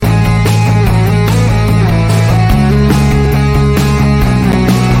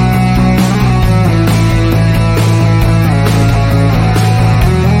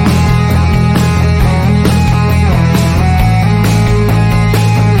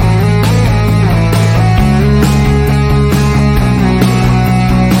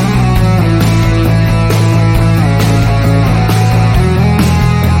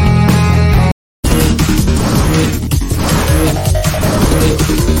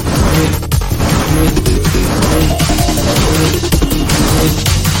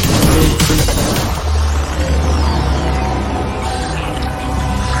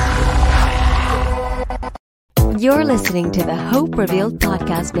You're listening to the Hope Revealed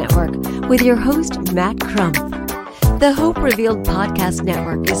Podcast Network with your host, Matt Crump. The Hope Revealed Podcast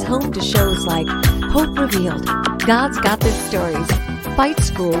Network is home to shows like Hope Revealed, God's Got This Stories, Fight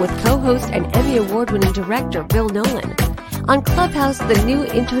School with co-host and Emmy Award-winning director Bill Nolan. On Clubhouse, the new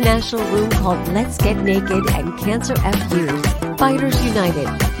international room called Let's Get Naked and Cancer FU, Fighters United,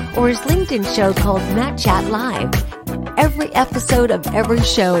 or his LinkedIn show called Matt Chat Live. Every episode of every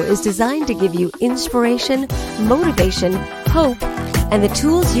show is designed to give you inspiration, motivation, hope, and the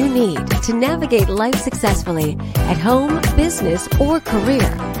tools you need to navigate life successfully at home, business, or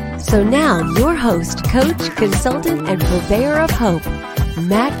career. So now, your host, coach, consultant, and purveyor of hope,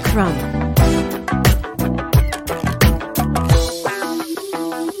 Matt Crump.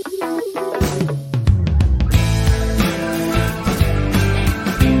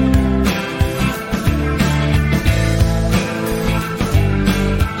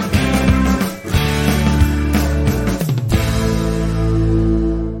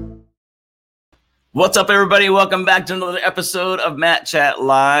 What's up, everybody? Welcome back to another episode of Matt Chat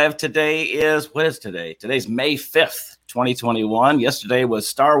Live. Today is, what is today? Today's May 5th, 2021. Yesterday was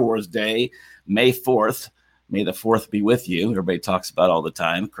Star Wars Day, May 4th. May the 4th be with you. Everybody talks about all the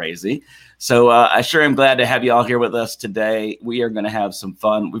time. Crazy. So I sure am glad to have you all here with us today. We are going to have some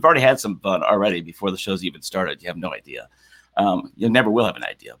fun. We've already had some fun already before the show's even started. You have no idea. You never will have an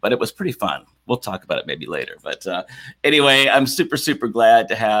idea, but it was pretty fun. We'll talk about it maybe later. But anyway, I'm super glad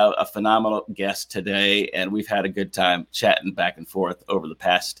to have a phenomenal guest today. And we've had a good time chatting back and forth over the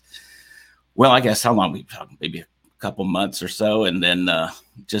past, well, I guess how long we've talked, maybe a couple months or so, and then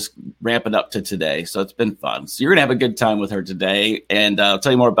just ramping up to today. So it's been fun. So you're going to have a good time with her today. And I'll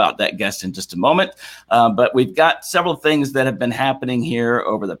tell you more about that guest in just a moment. But we've got several things that have been happening here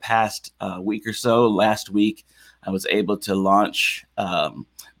over the past week or so. Last week, I was able to launch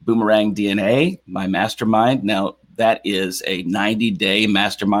Boomerang DNA, my mastermind. Now, that is a 90-day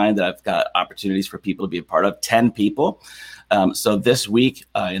mastermind that I've got opportunities for people to be a part of, 10 people. So this week,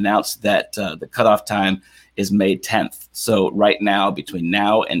 I announced that the cutoff time is May 10th. So right now, between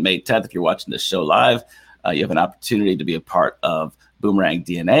now and May 10th, if you're watching this show live, you have an opportunity to be a part of Boomerang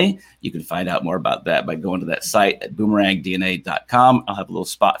DNA. You can find out more about that by going to that site at boomerangdna.com. I'll have a little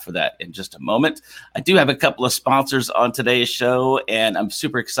spot for that in just a moment. I do have a couple of sponsors on today's show, and I'm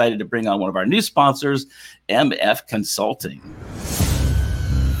super excited to bring on one of our new sponsors, MF Consulting.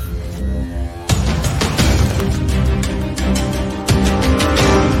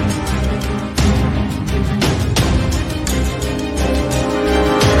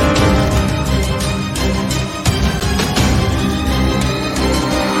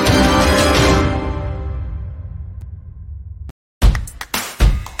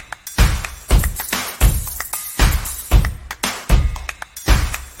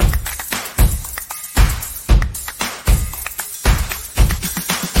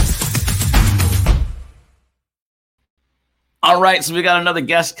 All right, so we got another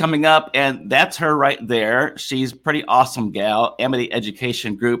guest coming up, and that's her right there. She's a pretty awesome gal, Amity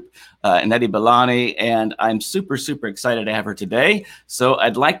Education Group, Nettie Bilani, and I'm super excited to have her today. So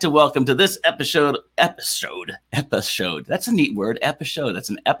I'd like to welcome to this episode. That's a neat word, episode. That's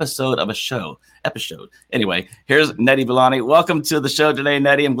an episode of a show, episode. Anyway, here's Nettie Bilani. Welcome to the show today,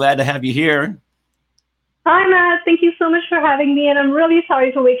 Nettie. I'm glad to have you here. Hi, Matt. Thank you so much for having me, and I'm really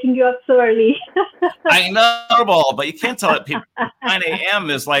sorry for waking you up so early. I know, but you can't tell it. People, 9 a.m.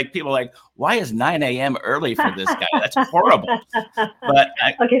 is like, people are like, why is 9 a.m. early for this guy? That's horrible. But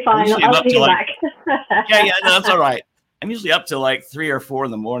okay, fine. I'll see you back. yeah, no, that's all right. I'm usually up till like 3 or 4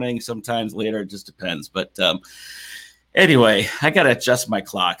 in the morning, sometimes later. It just depends. But anyway, I got to adjust my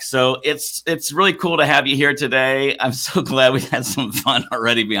clock. So it's really cool to have you here today. I'm so glad we had some fun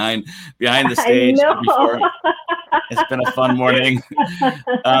already behind the stage. It's been a fun morning,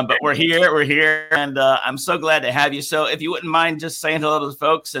 but we're here, and I'm so glad to have you. So if you wouldn't mind just saying hello to the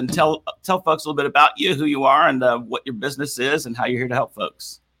folks and tell folks a little bit about you, who you are, and what your business is, and how you're here to help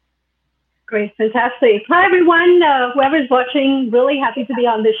folks. Great, fantastic. Hi, everyone. Whoever's watching, really happy to be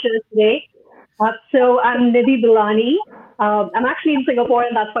on this show today. So I'm Nettie Bilani. I'm actually in Singapore,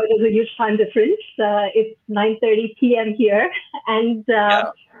 and that's why there's a huge time difference. It's 9:30 p.m. here. And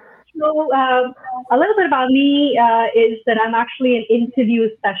so a little bit about me is that I'm actually an interview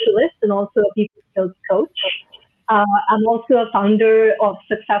specialist and also a people skills coach. I'm also a founder of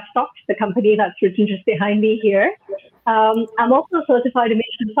Success Talks, the company that's written just behind me here. I'm also a certified image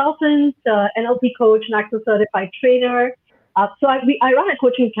consultant, NLP coach, and Access certified trainer. So I run a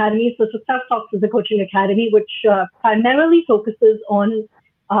coaching academy. So Success Talks is a coaching academy, which primarily focuses on,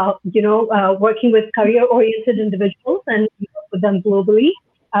 working with career-oriented individuals and work with them globally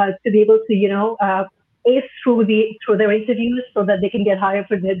to be able to, ace through their interviews so that they can get hired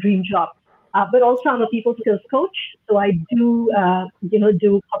for their dream job. But also I'm a people skills coach, so I do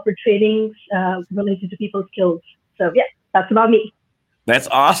do corporate trainings related to people skills. So yeah, that's about me. That's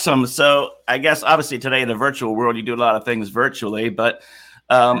awesome. So I guess obviously today in the virtual world, you do a lot of things virtually, but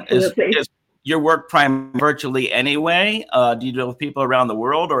is your work primarily virtually anyway? Do you deal with people around the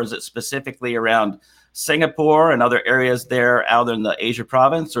world, or is it specifically around Singapore and other areas there out in the Asia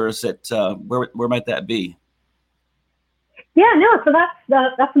province, or is it where might that be? Yeah, no, so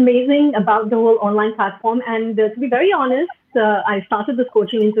that's amazing about the whole online platform. And to be very honest, I started this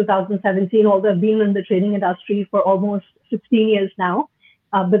coaching in 2017, although I've been in the training industry for almost 16 years now.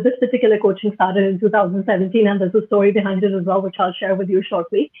 But this particular coaching started in 2017, and there's a story behind it as well, which I'll share with you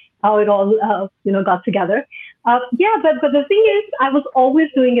shortly, how it all got together. But the thing is, I was always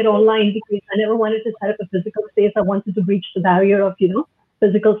doing it online because I never wanted to set up a physical space. I wanted to breach the barrier of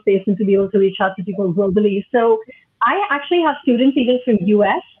physical space and to be able to reach out to people globally. So I actually have students even from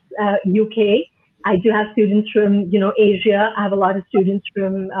US, UK. I do have students from Asia. I have a lot of students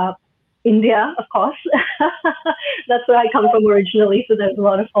from India, of course. That's where I come from originally, so there's a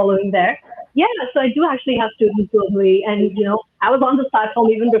lot of following there. Yeah, so I do actually have students globally, and I was on this platform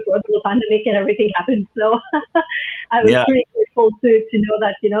even before the pandemic and everything happened. So I was pretty grateful to know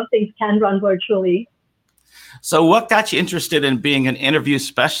that things can run virtually. So what got you interested in being an interview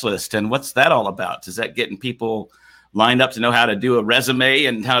specialist, and what's that all about? Is that getting people lined up to know how to do a resume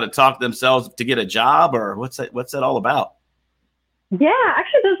and how to talk themselves to get a job, or what's that all about? Yeah,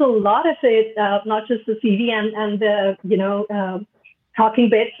 actually, there's a lot of it, not just the CV and the talking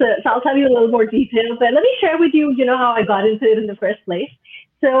bits. So I'll tell you a little more detail, but let me share with you, how I got into it in the first place.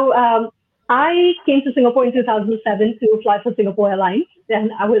 So I came to Singapore in 2007 to fly for Singapore Airlines,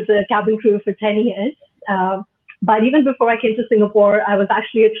 and I was a cabin crew for 10 years. But even before I came to Singapore, I was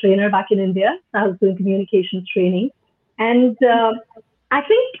actually a trainer back in India. I was doing communications training. And I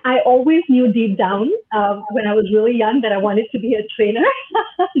think I always knew deep down when I was really young that I wanted to be a trainer.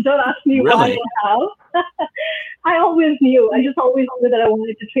 Don't ask me why or how. I always knew. I just always knew that I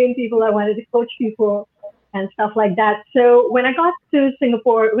wanted to train people. I wanted to coach people and stuff like that. So when I got to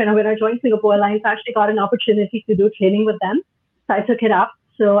Singapore, when I joined Singapore Airlines, I actually got an opportunity to do training with them. So I took it up.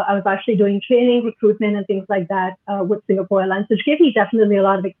 So I was actually doing training, recruitment, and things like that with Singapore Airlines, which gave me definitely a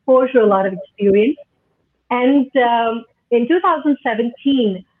lot of exposure, a lot of experience. And in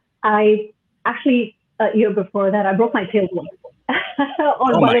 2017, I actually, a year before that, I broke my tailbone.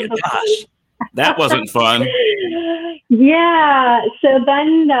 Oh my gosh, that wasn't fun. Yeah. So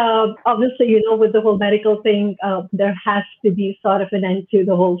then, obviously, with the whole medical thing, there has to be sort of an end to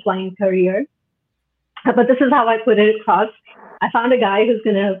the whole flying career. But this is how I put it across. I found a guy who's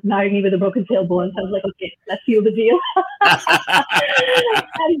going to marry me with a broken tailbone. So I was like, okay, let's seal the deal.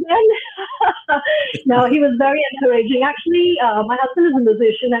 And then, no, he was very encouraging. Actually, my husband is a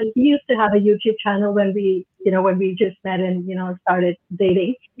musician, and he used to have a YouTube channel when we just met and, started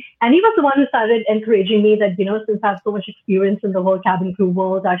dating. And he was the one who started encouraging me that, since I have so much experience in the whole cabin crew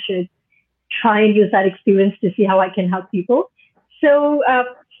world, I should try and use that experience to see how I can help people. So,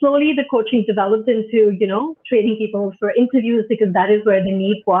 slowly the coaching developed into, training people for interviews because that is where the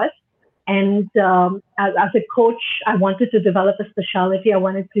need was. And as a coach, I wanted to develop a specialty. I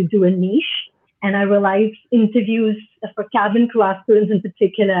wanted to do a niche. And I realized interviews for cabin crew aspirants in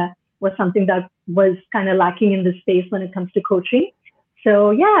particular was something that was kind of lacking in the space when it comes to coaching.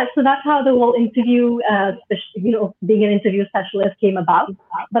 So so that's how the whole interview, being an interview specialist came about.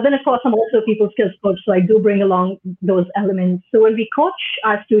 But then, of course, I'm also a people skills coach, so I do bring along those elements. So when we coach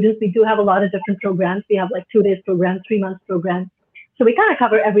our students, we do have a lot of different programs. We have like 2 days programs, 3 months programs. So we kind of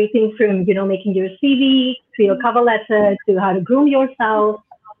cover everything from, making your CV to your cover letter to how to groom yourself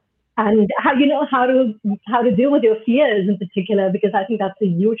and how to deal with your fears in particular, because I think that's a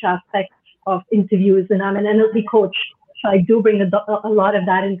huge aspect of interviews. And I'm an NLP coach. So I do bring a lot of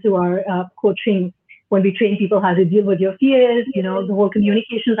that into our coaching when we train people how to deal with your fears, the whole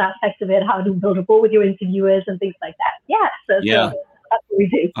communications aspect of it, how to build rapport with your interviewers and things like that. So that's what we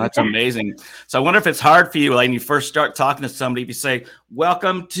do. That's amazing. So I wonder if it's hard for you when you first start talking to somebody, if you say,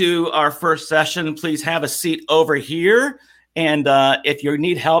 welcome to our first session, please have a seat over here. And if you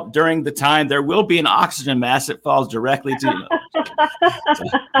need help during the time, there will be an oxygen mask that falls directly to you.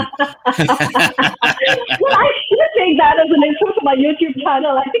 Well, I should take that as an intro to my YouTube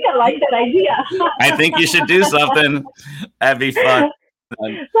channel. I think I like that idea. I think you should do something. That'd be fun.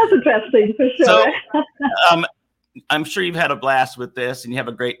 That's interesting, for sure. So, I'm sure you've had a blast with this and you have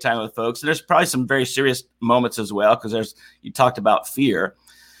a great time with folks. And there's probably some very serious moments as well, because you talked about fear.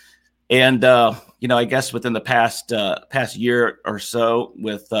 And, I guess within the past year or so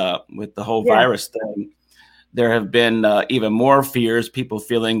with the whole virus thing, there have been even more fears, people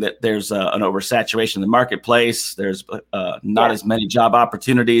feeling that there's an oversaturation in the marketplace. There's not as many job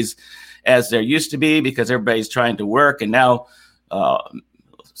opportunities as there used to be because everybody's trying to work. And now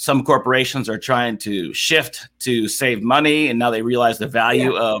some corporations are trying to shift to save money, and now they realize the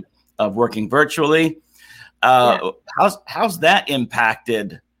value of working virtually. How's that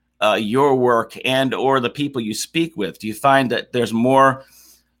impacted your work and or the people you speak with? Do you find that there's more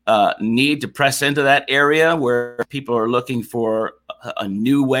need to press into that area where people are looking for a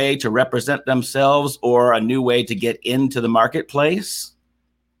new way to represent themselves or a new way to get into the marketplace?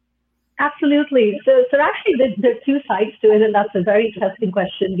 Absolutely. So actually, there are two sides to it, and that's a very interesting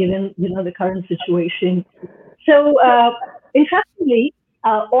question given the current situation. So interestingly,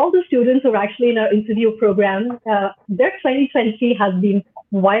 all the students who are actually in our interview program, their 2020 has been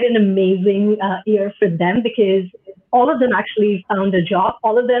quite an amazing year for them because all of them actually found a job.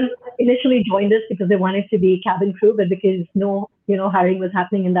 All of them initially joined us because they wanted to be cabin crew, but because no hiring was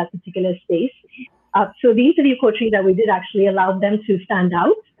happening in that particular space. So the interview coaching that we did actually allowed them to stand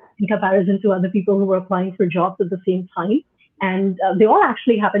out in comparison to other people who were applying for jobs at the same time. And they all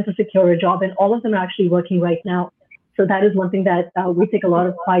actually happened to secure a job, and all of them are actually working right now. So that is one thing that we take a lot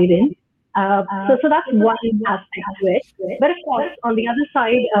of pride in. So that's one aspect to it. But of course, on the other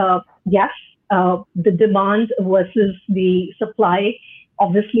side, yes, the demand versus the supply,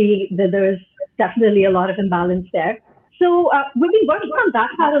 obviously there's definitely a lot of imbalance there. So we've been working on that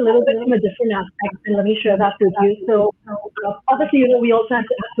part a little bit from a different aspect, and let me share that with you. So obviously, we also have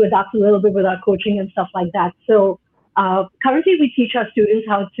to adapt a little bit with our coaching and stuff like that. So currently, we teach our students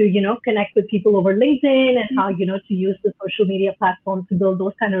how to, connect with people over LinkedIn and how, to use the social media platform to build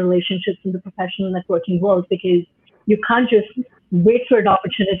those kind of relationships in the professional networking world, because you can't just wait for an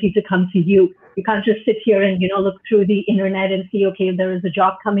opportunity to come to you. You can't just sit here and, look through the internet and see, okay, there is a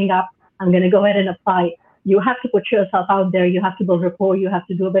job coming up, I'm going to go ahead and apply. You have to put yourself out there. You have to build rapport. You have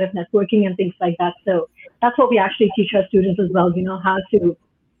to do a bit of networking and things like that. So that's what we actually teach our students as well,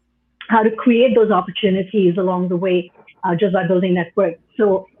 how to create those opportunities along the way, just by building network.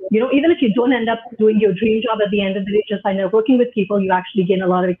 So, even if you don't end up doing your dream job at the end of the day, just by working with people, you actually gain a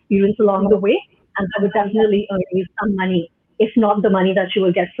lot of experience along the way. And that would definitely earn you some money, if not the money that you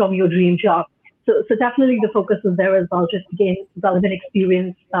will get from your dream job. So definitely the focus is there as well, just to gain relevant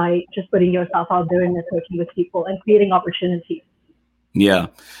experience by just putting yourself out there and networking with people and creating opportunities. Yeah,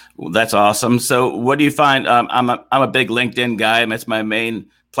 well, that's awesome. So what do you find? I'm a big LinkedIn guy. It's my main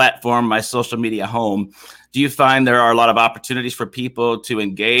platform, my social media home. Do you find there are a lot of opportunities for people to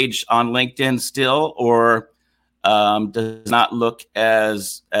engage on LinkedIn still, or does it not look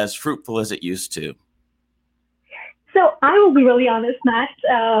as fruitful as it used to? So I will be really honest, Matt.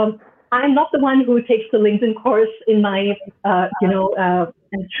 I'm not the one who takes the LinkedIn course in my,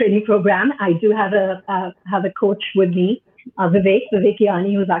 training program. I do have a coach with me, Vivek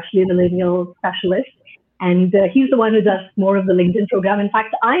Yani, who's actually a millennial specialist. And he's the one who does more of the LinkedIn program. In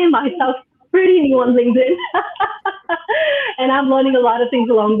fact, I am myself pretty new on LinkedIn. And I'm learning a lot of things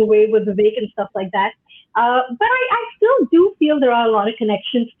along the way with Vivek and stuff like that. But I still do feel there are a lot of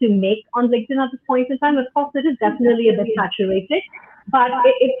connections to make on LinkedIn at this point in time. Of course, it is definitely a bit saturated, but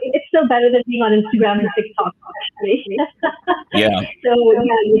it's still better than being on Instagram and TikTok, actually. Yeah. So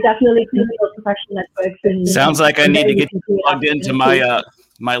you definitely can build professional networks. Sounds like I need to get plugged into my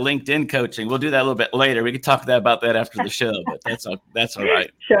LinkedIn coaching. We'll do that a little bit later. We can talk about that after the show, but that's all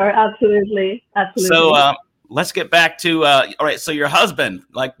right. Sure, absolutely. So let's get back to all right. So your husband,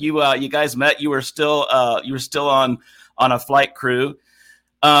 like you guys met. You were still on a flight crew.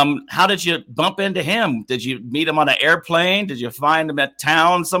 How did you bump into him? Did you meet him on an airplane? Did you find him at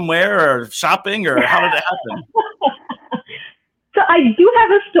town somewhere or shopping, or how did it happen? So I do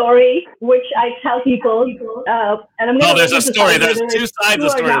have a story which I tell people, and I'm going to. There's a story. There's two sides of the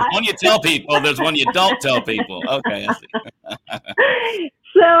story. There's one you tell people. There's one you don't tell people. Okay, I see.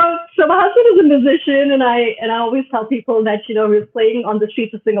 So my husband is a musician, and I always tell people that he was playing on the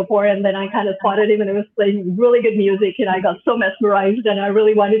streets of Singapore, and then I kind of spotted him, and he was playing really good music, and I got so mesmerized, and I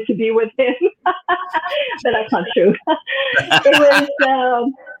really wanted to be with him. But that's not true.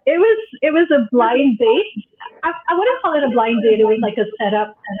 It was a blind date. I wouldn't call it a blind date. It was like a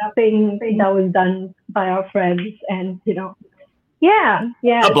setup thing that was done by our friends, and yeah.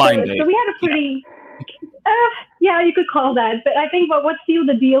 A blind date. So we had a pretty. Yeah, you could call that. But I think what sealed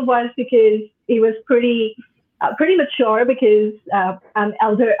the deal was because he was pretty mature, because I'm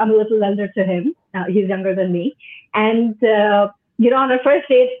a little elder to him. He's younger than me. And, on our first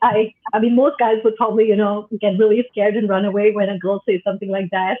date, I mean, most guys would probably, get really scared and run away when a girl says something like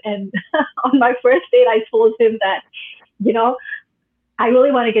that. And on my first date, I told him that, I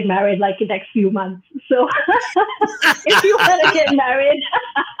really want to get married like in the next few months. So if you want to get married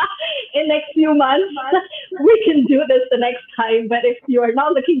in the next few months, we can do this the next time. But if you are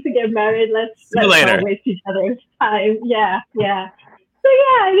not looking to get married, let's not waste each other's time. Yeah. So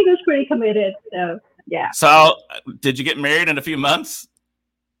I think it was pretty committed. So yeah. So did you get married in a few months?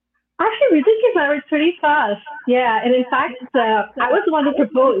 Actually, we did get married pretty fast. Yeah. And in fact, I was the one who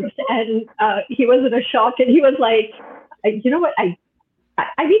proposed, and he was in a shock, and he was like, you know what?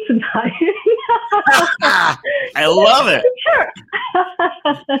 I need some time. I love it. Sure.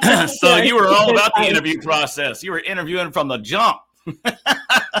 So you were all about the interview process. You were interviewing from the jump.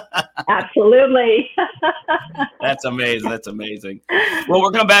 Absolutely. That's amazing. Well,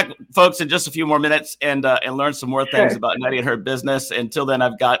 we're coming back, folks, in just a few more minutes and learn some more things about Nettie and her business. Until then,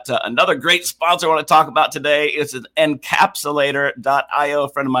 I've got another great sponsor I want to talk about today. It's Encapsulator.io. A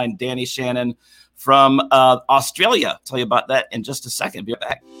friend of mine, Danny Shannon, from Australia. I'll tell you about that in just a second. Be right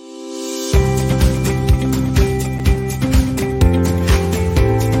back.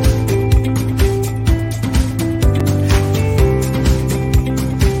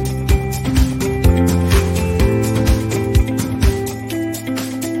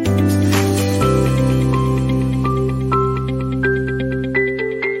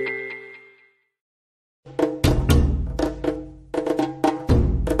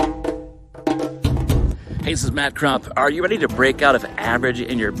 Hey, this is Matt Crump. Are you ready to break out of average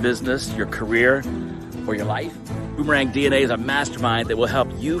in your business, your career, or your life? Boomerang DNA is a mastermind that will help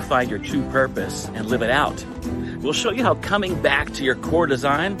you find your true purpose and live it out. We'll show you how coming back to your core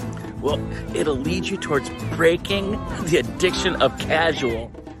design, well, it'll lead you towards breaking the addiction of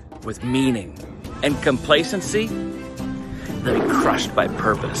casual with meaning and complacency. They'll be crushed by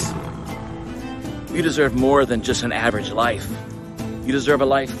purpose. You deserve more than just an average life. You deserve a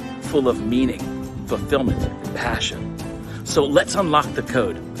life full of meaning, fulfillment, and passion. So let's unlock the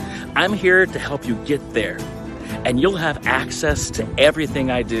code. I'm here to help you get there, and you'll have access to everything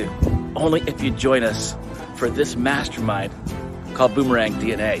I do only if you join us for this mastermind called Boomerang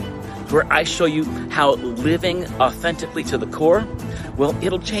DNA, where I show you how living authentically to the core, well,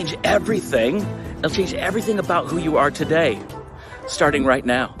 it'll change everything. It'll change everything about who you are today, starting right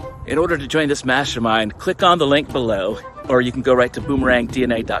now. In order to join this mastermind, click on the link below, or you can go right to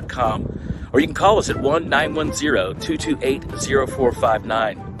boomerangdna.com. Or you can call us at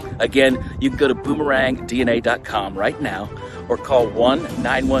 1-910-228-0459. Again, you can go to boomerangdna.com right now or call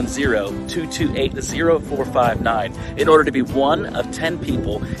 1-910-228-0459 in order to be one of 10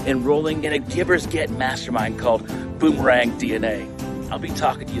 people enrolling in a Givers Get mastermind called Boomerang DNA. I'll be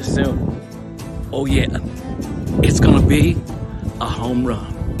talking to you soon. Oh yeah, it's going to be a home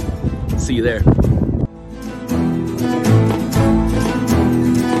run. See you there.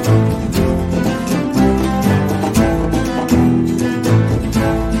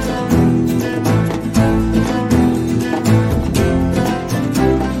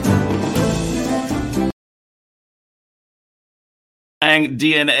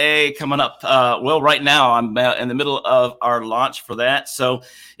 DNA coming up. Well, right now I'm in the middle of our launch for that. So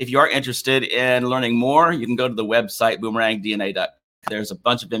if you are interested in learning more, you can go to the website, boomerangdna.com. There's a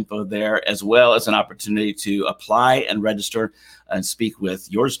bunch of info there, as well as an opportunity to apply and register and speak with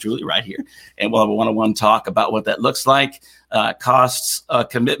yours truly right here. And we'll have a one-on-one talk about what that looks like, costs,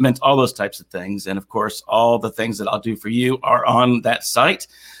 commitment, all those types of things. And of course, all the things that I'll do for you are on that site.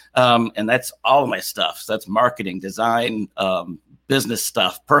 And that's all of my stuff. So that's marketing, design, business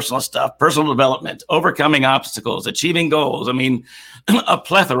stuff, personal development, overcoming obstacles, achieving goals. I mean, a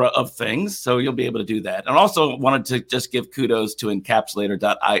plethora of things. So you'll be able to do that. And also wanted to just give kudos to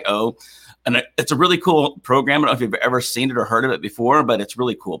Encapsulator.io. And it's a really cool program. I don't know if you've ever seen it or heard of it before, but it's a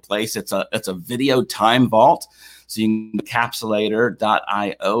really cool place. It's a video time vault. So you can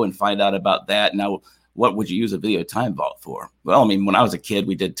Encapsulator.io and find out about that. Now, what would you use a video time vault for? Well, I mean, when I was a kid,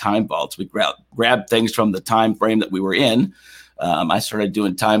 we did time vaults. We grabbed things from the time frame that we were in. I started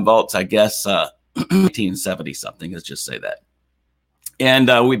doing time vaults, I guess, 1970 something. Let's just say that.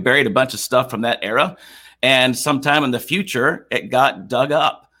 And we buried a bunch of stuff from that era. And sometime in the future, it got dug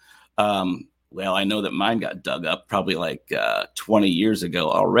up. Well, I know that mine got dug up probably like 20 years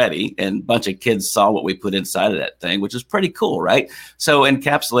ago already. And a bunch of kids saw what we put inside of that thing, which is pretty cool, right? So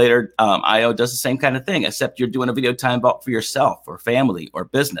Encapsulator.io does the same kind of thing, except you're doing a video time vault for yourself or family or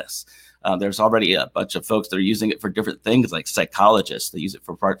business. There's already a bunch of folks that are using it for different things, like psychologists. They use it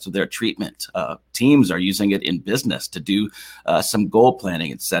for parts of their treatment. Teams are using it in business to do some goal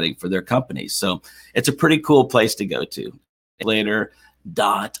planning and setting for their companies. So it's a pretty cool place to go to.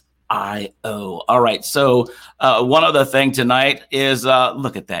 Encapsulator.io. All right. So one other thing tonight is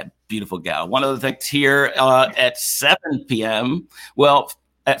look at that beautiful gal. One other thing here at 7 p.m. Well,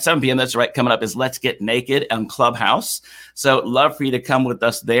 at 7 p.m., that's right, coming up is Let's Get Naked on Clubhouse. So love for you to come with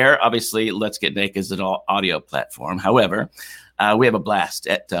us there. Obviously, Let's Get Naked is an audio platform. However, we have a blast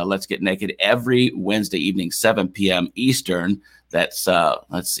at Let's Get Naked every Wednesday evening, 7 p.m. Eastern. That's,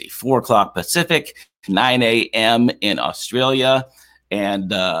 4 o'clock Pacific, 9 a.m. in Australia.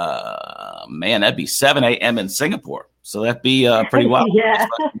 And, that'd be 7 a.m. in Singapore. So that'd be pretty wild. Yeah.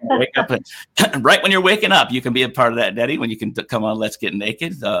 Wake up right when you're waking up, you can be a part of that, Nettie. When you can come on Let's Get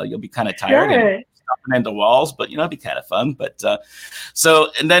Naked, you'll be kind of tired and stomping into walls, but it'd be kind of fun. But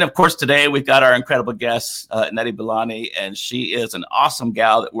and then of course today we've got our incredible guest, Nettie Bilani, and she is an awesome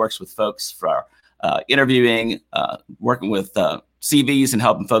gal that works with folks for interviewing, working with CVs and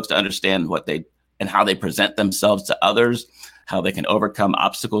helping folks to understand what they and how they present themselves to others, how they can overcome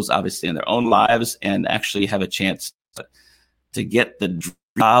obstacles, obviously in their own lives, and actually have a chance to get the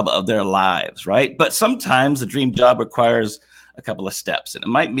job of their lives, right? But sometimes the dream job requires a couple of steps, and it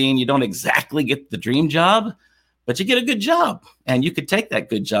might mean you don't exactly get the dream job, but you get a good job, and you could take that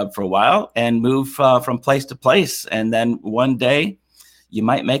good job for a while and move from place to place, and then one day you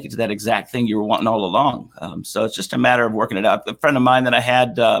might make it to that exact thing you were wanting all along. So it's just a matter of working it out. A friend of mine that I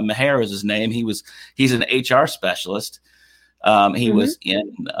had, Meher is his name. He's an HR specialist. He was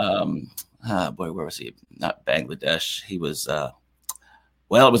in where was he? Not Bangladesh. He was, it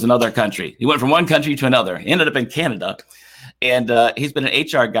was another country. He went from one country to another. He ended up in Canada. And he's been an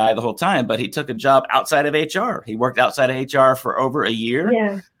HR guy the whole time, but he took a job outside of HR. He worked outside of HR for over a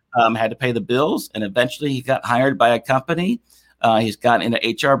year, had to pay the bills. And eventually he got hired by a company. He's gotten in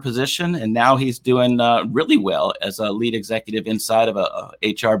an HR position, and now he's doing really well as a lead executive inside of a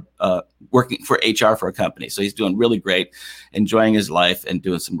HR, working for HR for a company. So he's doing really great, enjoying his life and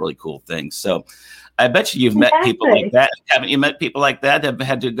doing some really cool things. So I bet you've met people like that. Haven't you met people like that have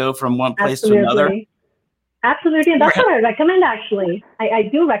had to go from one place to another? Absolutely. And that's what I recommend, actually. I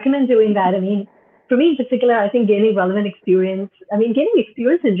do recommend doing that. I mean, for me in particular, I think gaining relevant experience, gaining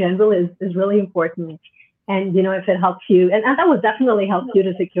experience in general is really important. And, if it helps you, and that will definitely help you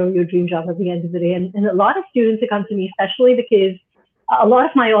to secure your dream job at the end of the day. And a lot of students who come to me, especially because a lot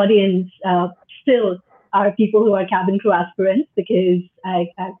of my audience still are people who are cabin crew aspirants, because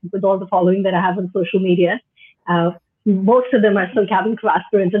with all the following that I have on social media, most of them are still cabin crew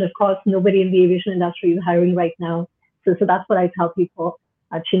aspirants. And of course, nobody in the aviation industry is hiring right now. So that's what I tell people.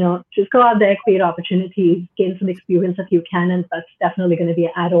 Just go out there, create opportunities, gain some experience if you can. And that's definitely going to be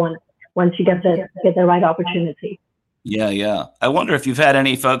an add-on once you get the right opportunity. Yeah. I wonder if you've had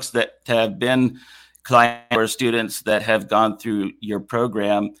any folks that have been clients or students that have gone through your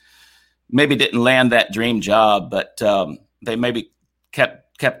program, maybe didn't land that dream job, but they maybe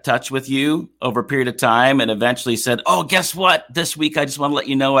kept touch with you over a period of time and eventually said, oh, guess what? This week, I just want to let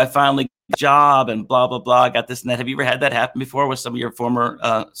you know I finally got a job and blah, blah, blah. I got this and that. Have you ever had that happen before with some of your former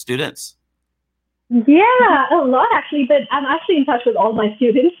students? Yeah, a lot actually, but I'm actually in touch with all my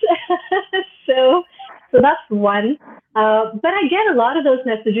students. so that's one. But I get a lot of those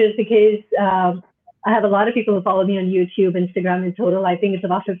messages because I have a lot of people who follow me on YouTube, Instagram in total. I think it's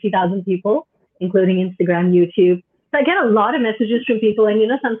about 50,000 people, including Instagram, YouTube. So I get a lot of messages from people, and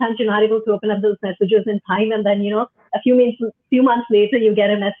sometimes you're not able to open up those messages in time, and then a few months later you get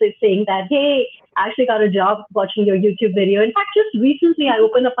a message saying that, hey, I actually got a job watching your YouTube video. In fact, just recently I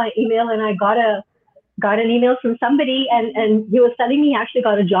opened up my email and I got an email from somebody, and he was telling me he actually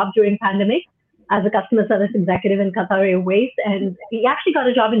got a job during pandemic as a customer service executive in Qatar Airways, and he actually got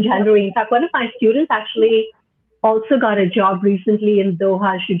a job in January. In fact, one of my students actually also got a job recently in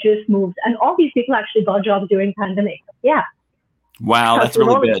Doha. She just moved, and all these people actually got jobs during pandemic. Yeah. Wow, that's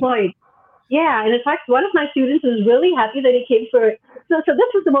really good. Employed. Yeah, and in fact, one of my students is really happy that he came for. So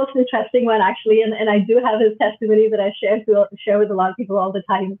this was the most interesting one actually, and I do have his testimony that I share with a lot of people all the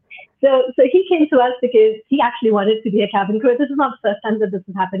time. So he came to us because he actually wanted to be a cabin crew. This is not the first time that this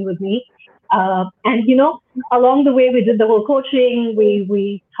has happened with me. And along the way we did the whole coaching,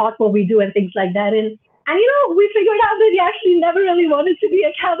 we taught what we do and things like that, and we figured out that he actually never really wanted to be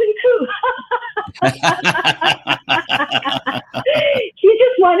a cabin crew. He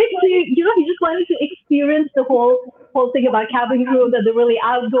just wanted to experience the whole thing about cabin crew, that they're really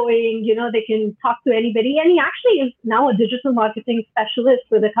outgoing, they can talk to anybody. And he actually is now a digital marketing specialist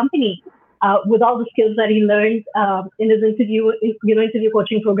with a company, with all the skills that he learned in his interview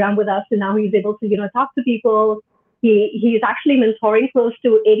coaching program with us. And now he's able to, talk to people. He's actually mentoring close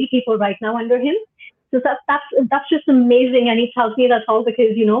to 80 people right now under him. So that's just amazing. And he tells me that's all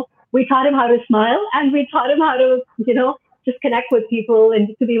because, we taught him how to smile, and we taught him how to, just connect with people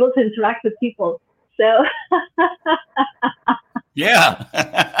and to be able to interact with people. So yeah.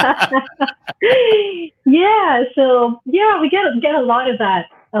 yeah. So yeah, we get a lot of that,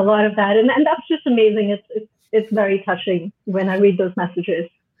 and that's just amazing. It's very touching when I read those messages.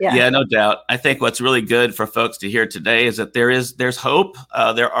 Yeah, no doubt. I think what's really good for folks to hear today is that there's hope.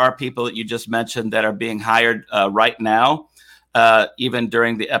 There are people that you just mentioned that are being hired right now, even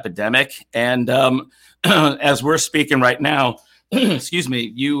during the epidemic. And as we're speaking right now, excuse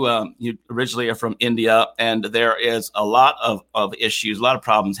me, you originally are from India, and there is a lot of issues, a lot of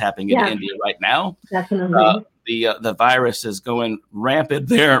problems happening in India right now. Definitely. The virus is going rampant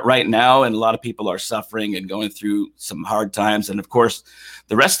there right now, and a lot of people are suffering and going through some hard times. And of course,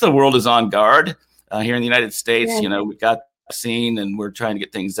 the rest of the world is on guard. Here in the United States, we've got the vaccine and we're trying to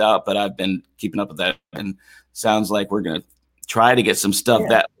get things out, but I've been keeping up with that, and sounds like we're going to try to get some stuff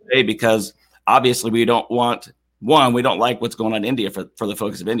that way, because obviously we don't want, one, we don't like what's going on in India for the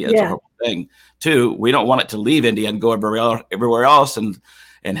folks of India. It's a horrible thing. Two, we don't want it to leave India and go everywhere else and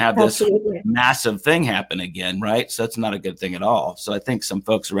have this massive thing happen again, right? So that's not a good thing at all. So I think some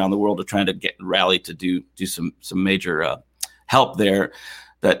folks around the world are trying to rally to do some major help there.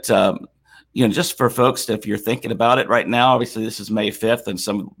 But just for folks, if you're thinking about it right now, obviously this is May 5th, and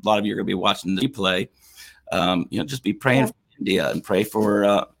a lot of you are going to be watching the replay. Just be praying for India and pray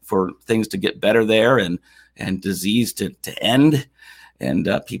for things to get better there and disease to end. And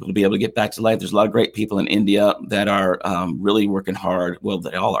people to be able to get back to life. There's a lot of great people in India that are really working hard. Well,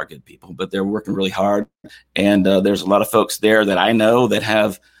 they all are good people, but they're working really hard. And there's a lot of folks there that I know that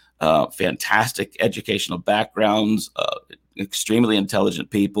have fantastic educational backgrounds, extremely intelligent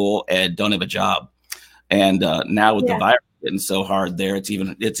people, and don't have a job. And now with the virus getting so hard there, it's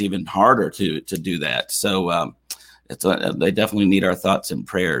even harder to do that. So they definitely need our thoughts and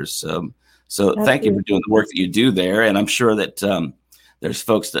prayers. So thank you for doing the work that you do there. And I'm sure that there's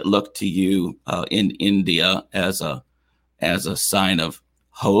folks that look to you in India as a sign of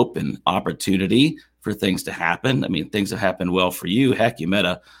hope and opportunity for things to happen. I mean, things have happened well for you. Heck, you met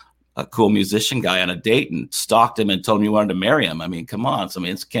a cool musician guy on a date and stalked him and told him you wanted to marry him. I mean, come on. So, I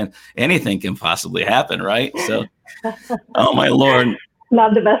mean, anything can possibly happen, right? So, oh my Lord.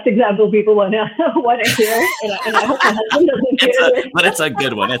 Not the best example people want to hear, and I hope my husband doesn't hear it. But it's a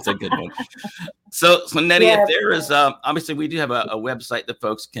good one. It's a good one. So Nettie, if there is, obviously we do have a website that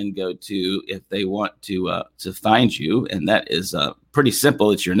folks can go to if they want to find you, and that is pretty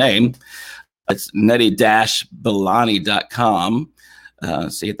simple. It's your name. It's nettie-balani.com.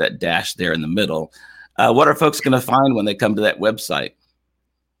 So you get that dash there in the middle. What are folks going to find when they come to that website?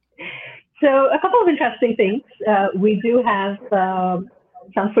 So a couple of interesting things. We do have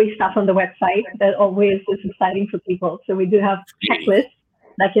some free stuff on the website that always is exciting for people. So we do have checklists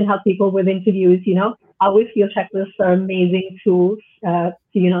that can help people with interviews. I always feel checklists are amazing tools to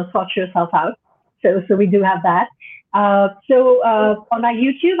sort yourself out. So we do have that. So on my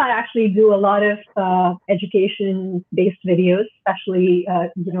YouTube, I actually do a lot of education-based videos, especially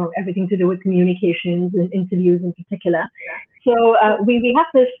everything to do with communications and interviews in particular. So we have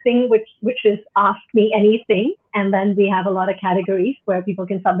this thing which is Ask Me Anything, and then we have a lot of categories where people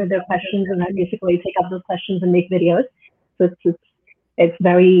can submit their questions, and I basically take up those questions and make videos. So it's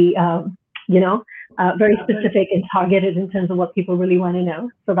very very specific and targeted in terms of what people really want to know.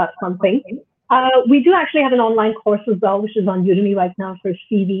 So that's something. We do actually have an online course as well, which is on Udemy right now for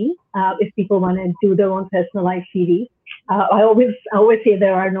CV. If people want to do their own personalized CV, I always say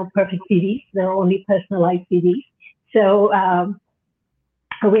there are no perfect CVs; there are only personalized CVs. So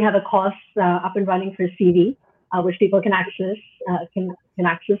we have a course up and running for CV, which people can access. And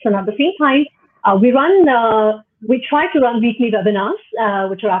at the same time, we try to run weekly webinars,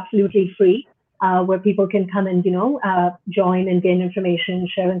 which are absolutely free, where people can come and join and gain information,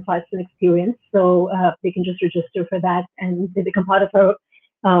 share insights and experience. So they can just register for that, and they become part of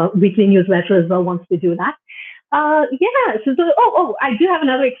our weekly newsletter as well once we do that. So I do have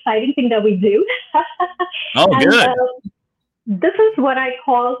another exciting thing that we do. Oh, and, good. This is what I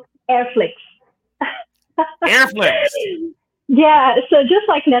call Airflix. Airflix. Yeah, so just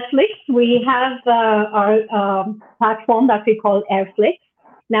like Netflix, we have our platform that we call Airflix.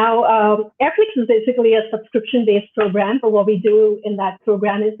 Now, Airflix is basically a subscription-based program, but what we do in that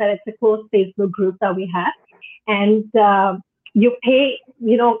program is that it's a closed Facebook group that we have, and you pay,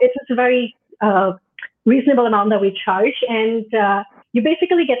 it's a very reasonable amount that we charge, and you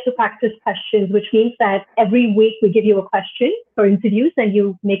basically get to practice questions, which means that every week we give you a question for interviews, and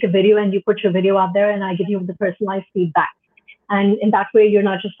you make a video and you put your video out there, and I give you the personalized feedback. And in that way, you're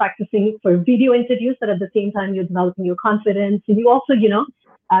not just practicing for video interviews, but at the same time, you're developing your confidence, and you also,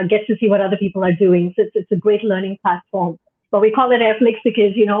 get to see what other people are doing. So it's a great learning platform. but we call it Airflix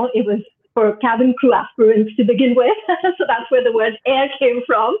because, it was for cabin crew aspirants to begin with. So that's where the word air came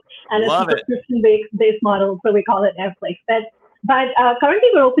from. And Love it's a subscription-based model, so we call it Airflix. But currently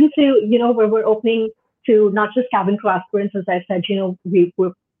we're open to, we're opening to not just cabin crew aspirants, as I said,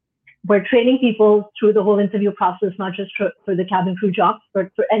 we're training people through the whole interview process, not just for the cabin crew jobs,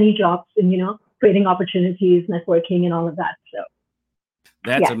 but for any jobs and, creating opportunities, networking, and all of that. So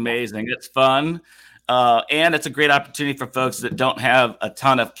that's amazing. It's fun. And it's a great opportunity for folks that don't have a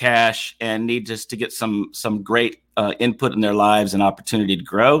ton of cash and need just to get some great input in their lives and opportunity to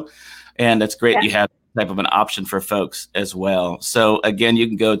grow. And it's great you have type of an option for folks as well. So again, you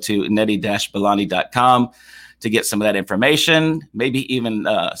can go to Neti-Bilani.com to get some of that information, maybe even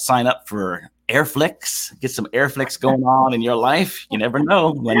sign up for Airflix, get some Airflix going on in your life. You never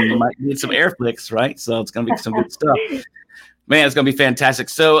know when you might need some Airflix, right? So it's going to be some good stuff. Man, it's going to be fantastic.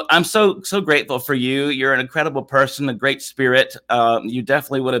 So I'm so grateful for you. You're an incredible person, a great spirit. You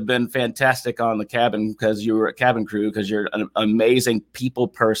definitely would have been fantastic on the cabin because you were a cabin crew, because you're an amazing people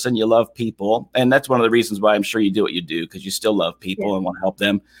person. You love people. And that's one of the reasons why I'm sure you do what you do, because you still love people and want to help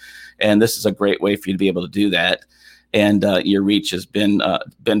them. And this is a great way for you to be able to do that. And your reach has been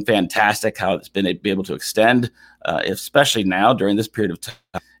fantastic, how it's been able to extend, especially now during this period of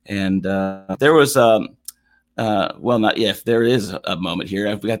time. And there was not if there is a moment here.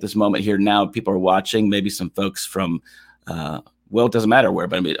 I've got this moment here now. People are watching, maybe some folks from, it doesn't matter where,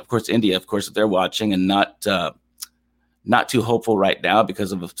 but I mean, of course, India, of course, if they're watching and not too hopeful right now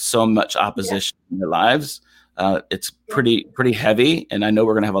because of so much opposition in their lives. It's pretty heavy. And I know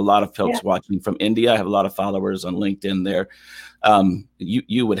we're going to have a lot of folks watching from India. I have a lot of followers on LinkedIn there.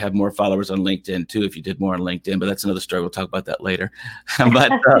 You would have more followers on LinkedIn too if you did more on LinkedIn, but that's another story. We'll talk about that later.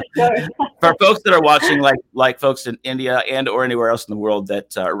 But for folks that are watching, like folks in India and or anywhere else in the world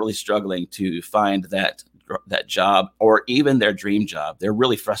that are really struggling to find that job or even their dream job, they're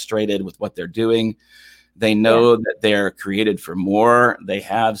really frustrated with what they're doing. They know that they're created for more. They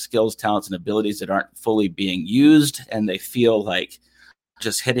have skills, talents, and abilities that aren't fully being used, and they feel like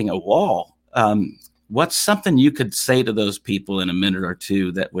just hitting a wall. What's something you could say to those people in a minute or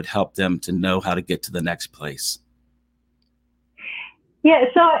two that would help them to know how to get to the next place? Yeah,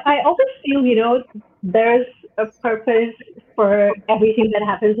 so I always feel, there's a purpose for everything that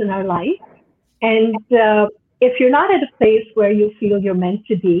happens in our life. And if you're not at a place where you feel you're meant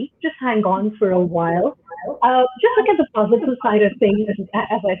to be, just hang on for a while. Just look at the positive side of things.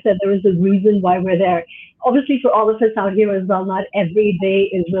 As I said, there is a reason why we're there. Obviously, for all of us out here as well, not every day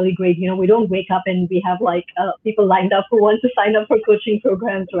is really great. We don't wake up and we have people lined up who want to sign up for coaching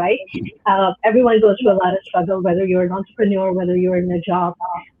programs, right? Everyone goes through a lot of struggle, whether you're an entrepreneur, whether you're in a job.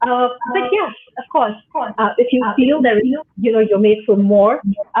 But yes, of course, if you feel that you're made for more,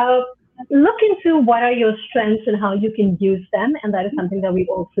 look into what are your strengths and how you can use them. And that is something that we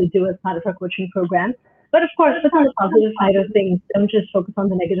also do as part of our coaching program. But of course, look on the positive side of things. Don't just focus on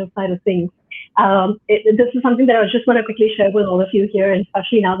the negative side of things. This is something that I just want to quickly share with all of you here, and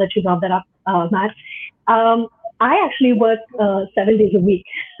especially now that you brought that up, Matt. I actually work 7 days a week.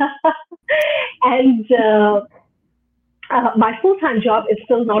 And my full-time job is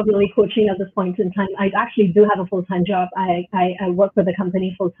still not really coaching at this point in time. I actually do have a full-time job. I work with a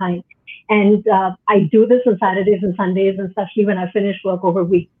company full-time. And I do this on Saturdays and Sundays, and especially when I finish work over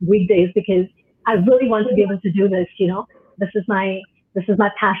weekdays, because I really want to be able to do this. This is my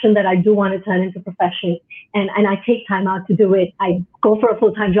passion that I do want to turn into profession. And I take time out to do it. I go for a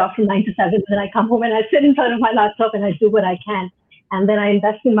full-time job from 9 to 7, and then I come home and I sit in front of my laptop and I do what I can. And then I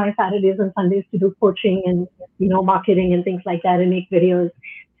invest in my Saturdays and Sundays to do coaching and, marketing and things like that, and make videos.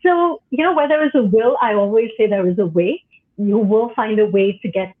 So, where there is a will, I always say there is a way. You will find a way to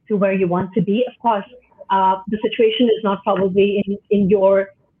get to where you want to be. Of course, the situation is not probably in your,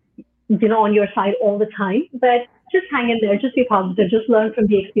 on your side all the time, but just hang in there, just be positive, just learn from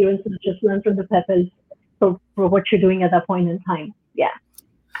the experiences, just learn from the purpose for what you're doing at that point in time. Yeah.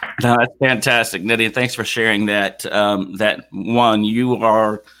 No, that's fantastic, Neti. Thanks for sharing that. That one, you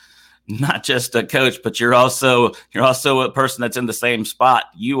are not just a coach, but you're also a person that's in the same spot.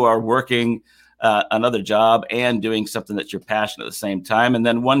 You are working another job and doing something that you're passionate at the same time. And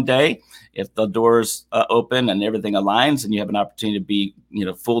then one day, if the doors open and everything aligns, and you have an opportunity to be,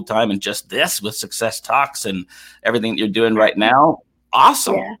 full time and just this with Success Talks and everything that you're doing right now,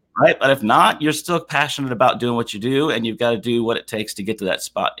 awesome. Yeah. Right. But if not, you're still passionate about doing what you do, and you've got to do what it takes to get to that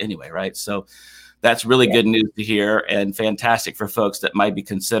spot anyway. Right. So that's really good news to hear, and fantastic for folks that might be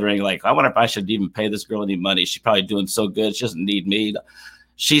considering, like, I wonder if I should even pay this girl any money. She's probably doing so good. She doesn't need me.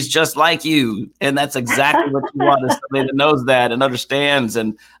 she's just like you. And that's exactly what you want, is somebody that knows that and understands.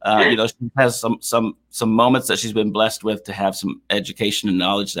 And, she has some moments that she's been blessed with to have some education and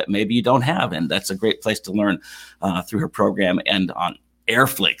knowledge that maybe you don't have. And that's a great place to learn through her program and on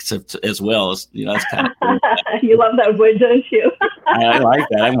Airflix as well. That's kind of cool. You love that word, don't you? I like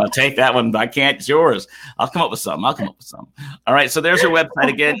that. I'm going to take that one. I can't. It's yours. I'll come up with something. All right. So there's your website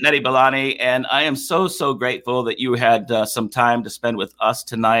again, Nettie Balani. And I am so, so grateful that you had some time to spend with us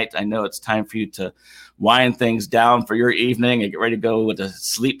tonight. I know it's time for you to wind things down for your evening and get ready to go to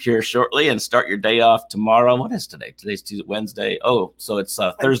sleep here shortly and start your day off tomorrow. What is today? Today's Tuesday, Wednesday. Oh, so it's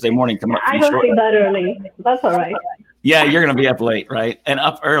Thursday morning coming up. I don't think that early. That's all right. Yeah, you're going to be up late, right? And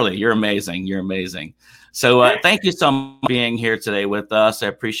up early. You're amazing. So thank you so much for being here today with us. I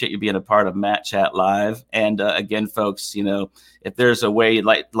appreciate you being a part of Matt Chat Live. And again, folks, if there's a way you'd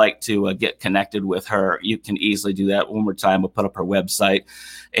like to get connected with her, you can easily do that. One more time, we'll put up her website.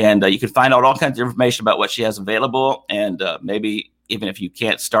 And you can find out all kinds of information about what she has available. And maybe even if you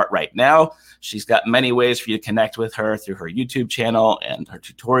can't start right now, she's got many ways for you to connect with her through her YouTube channel and her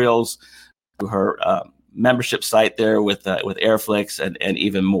tutorials, through her membership site there with Airflix and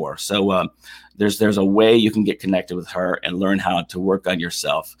even more. So there's a way you can get connected with her and learn how to work on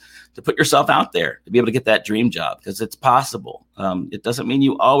yourself, to put yourself out there, to be able to get that dream job, because it's possible. It doesn't mean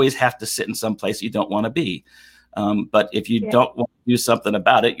you always have to sit in some place you don't want to be. But if you don't want to do something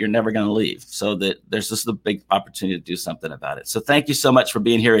about it, you're never going to leave. So there's just a big opportunity to do something about it. So thank you so much for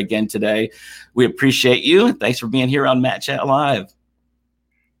being here again today. We appreciate you. And thanks for being here on Matt Chat Live.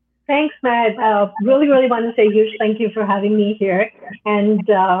 Thanks, Matt. Really, really want to say a huge thank you for having me here. And,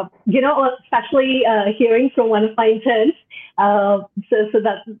 especially hearing from one of my interns. So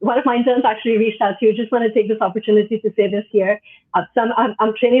that one of my interns actually reached out to you. Just want to take this opportunity to say this here.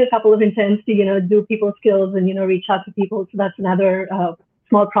 I'm training a couple of interns to, do people skills and, reach out to people. So that's another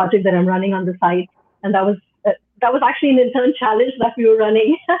small project that I'm running on the site. And that was actually an intern challenge that we were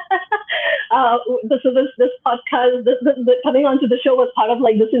running. So this podcast, the coming onto the show was part of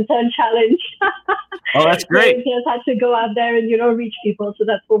like this intern challenge. Oh, that's great. So interns had to go out there and, reach people. So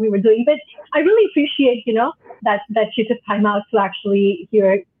that's what we were doing. But I really appreciate, that you took time out to actually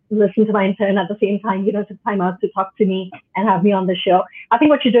listen to my intern at the same time, took time out to talk to me and have me on the show. I think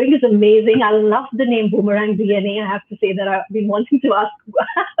what you're doing is amazing. I love the name Boomerang DNA. I have to say that I've been wanting to ask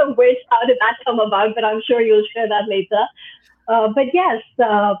how did that come about, but I'm sure you'll share that later. But yes,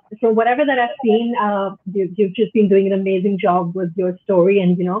 from whatever that I've seen, you've just been doing an amazing job with your story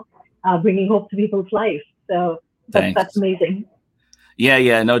and, bringing hope to people's life. So that's amazing.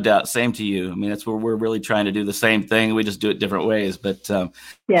 Yeah, no doubt. Same to you. I mean, that's where we're really trying to do the same thing. We just do it different ways. But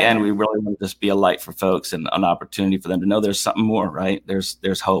again, we really want to just be a light for folks and an opportunity for them to know there's something more, right?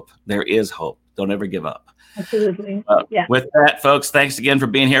 There's hope. There is hope. Don't ever give up. Absolutely. With that, folks, thanks again for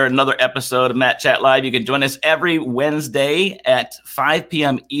being here at another episode of Matt Chat Live. You can join us every Wednesday at 5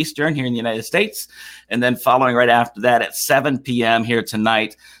 p.m. Eastern here in the United States. And then following right after that at 7 p.m. here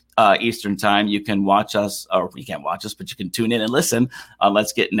tonight. Eastern time, you can watch us, or you can't watch us, but you can tune in and listen on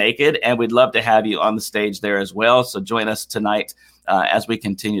Let's Get Naked. And we'd love to have you on the stage there as well. So join us tonight as we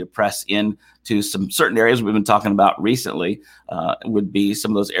continue to press in to some certain areas we've been talking about recently. Would be some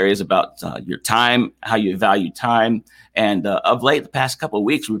of those areas about your time, how you value time. And of late, the past couple of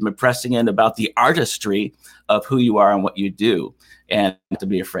weeks, we've been pressing in about the artistry of who you are and what you do, and not to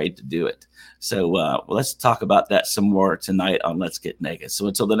be afraid to do it. So let's talk about that some more tonight on Let's Get Naked. So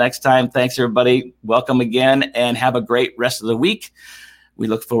until the next time, thanks, everybody. Welcome again, and have a great rest of the week. We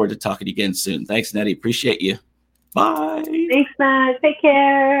look forward to talking to you again soon. Thanks, Nettie. Appreciate you. Bye. Thanks, Matt. Take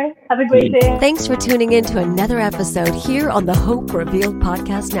care. Have a great day. Thanks for tuning in to another episode here on the Hope Revealed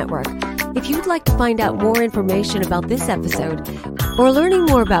Podcast Network. If you'd like to find out more information about this episode, or learning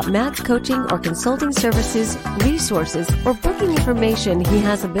more about Matt's coaching or consulting services, resources, or booking information he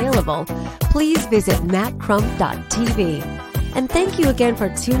has available, please visit mattcrump.tv. And thank you again for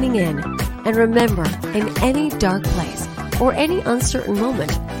tuning in. And remember, in any dark place or any uncertain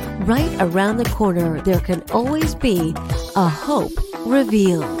moment, right around the corner, there can always be a hope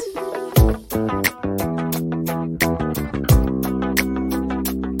revealed.